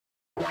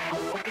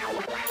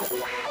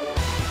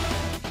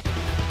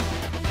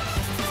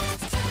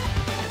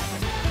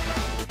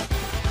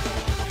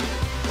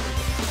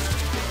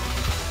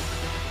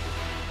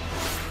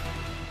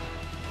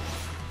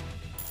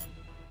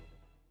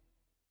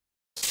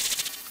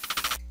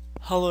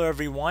Hello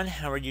everyone,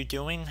 how are you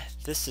doing?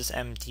 This is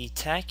MD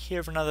Tech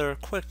here for another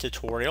quick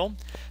tutorial.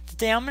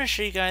 Today I'm going to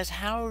show you guys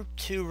how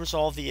to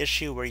resolve the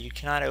issue where you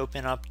cannot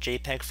open up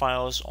JPEG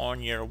files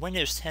on your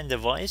Windows 10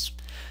 device.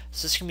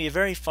 So this can be a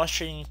very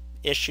frustrating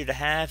issue to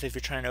have if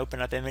you're trying to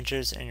open up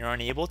images and you're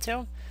unable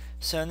to.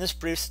 So in this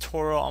brief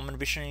tutorial I'm going to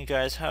be showing you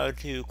guys how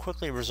to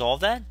quickly resolve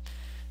that.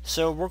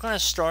 So we're going to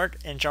start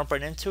and jump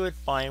right into it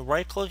by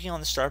right clicking on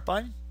the start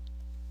button.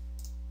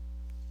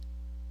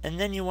 And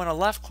then you want to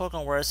left click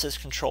on where it says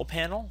Control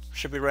Panel.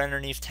 Should be right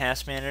underneath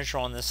Task Manager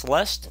on this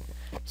list.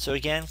 So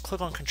again,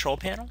 click on Control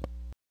Panel.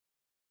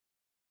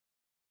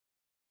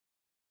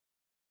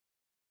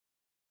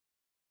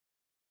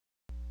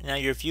 Now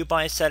your view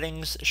by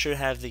settings should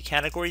have the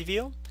category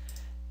view.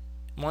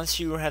 Once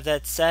you have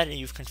that set and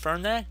you've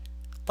confirmed that,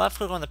 left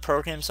click on the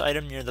Programs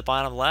item near the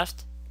bottom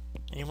left.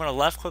 And you want to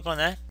left click on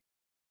that.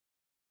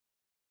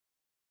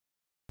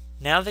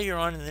 Now that you're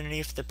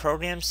underneath the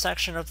Programs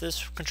section of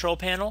this control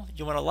panel,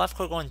 you want to left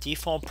click on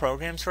Default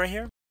Programs right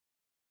here.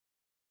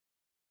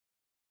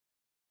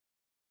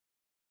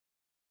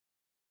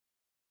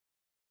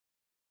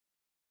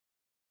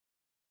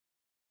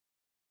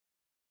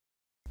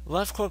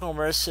 Left click on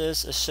where it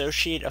says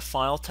Associate a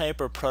file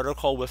type or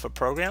protocol with a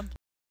program.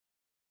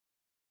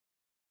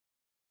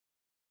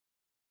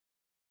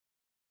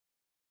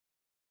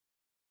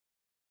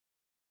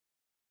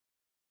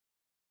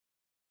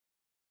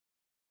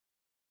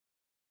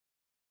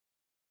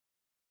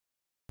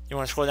 You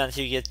want to scroll down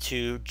until you get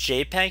to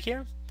JPEG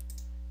here.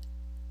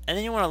 And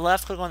then you want to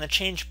left click on the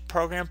Change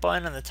Program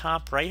button on the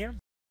top right here.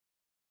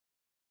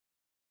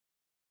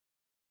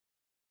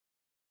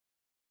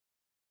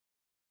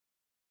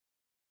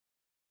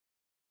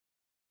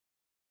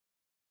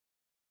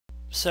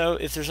 So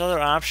if there's other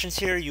options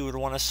here, you would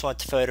want to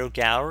select Photo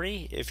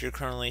Gallery if you're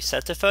currently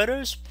set to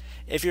Photos.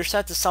 If you're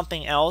set to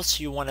something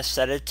else, you want to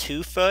set it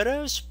to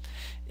Photos.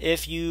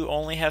 If you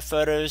only have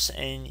photos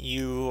and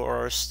you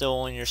are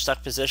still in your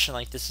stuck position,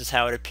 like this is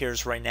how it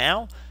appears right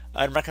now,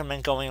 I'd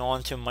recommend going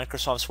on to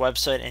Microsoft's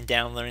website and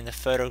downloading the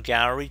Photo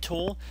Gallery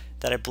tool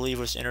that I believe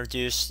was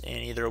introduced in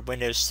either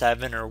Windows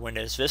 7 or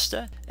Windows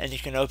Vista, and you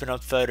can open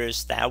up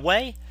photos that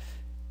way.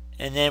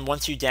 And then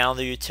once you download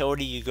the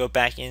utility, you go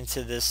back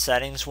into the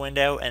settings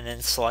window and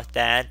then select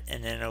that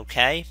and then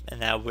OK,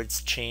 and that would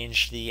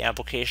change the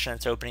application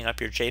that's opening up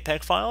your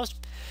JPEG files.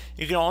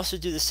 You can also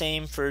do the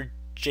same for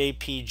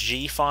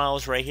JPG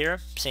files right here,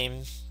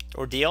 same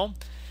ordeal.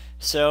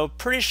 So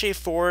pretty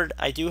straightforward.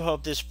 I do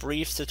hope this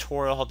brief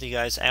tutorial helped you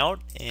guys out,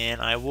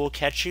 and I will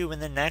catch you in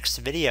the next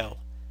video.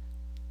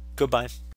 Goodbye.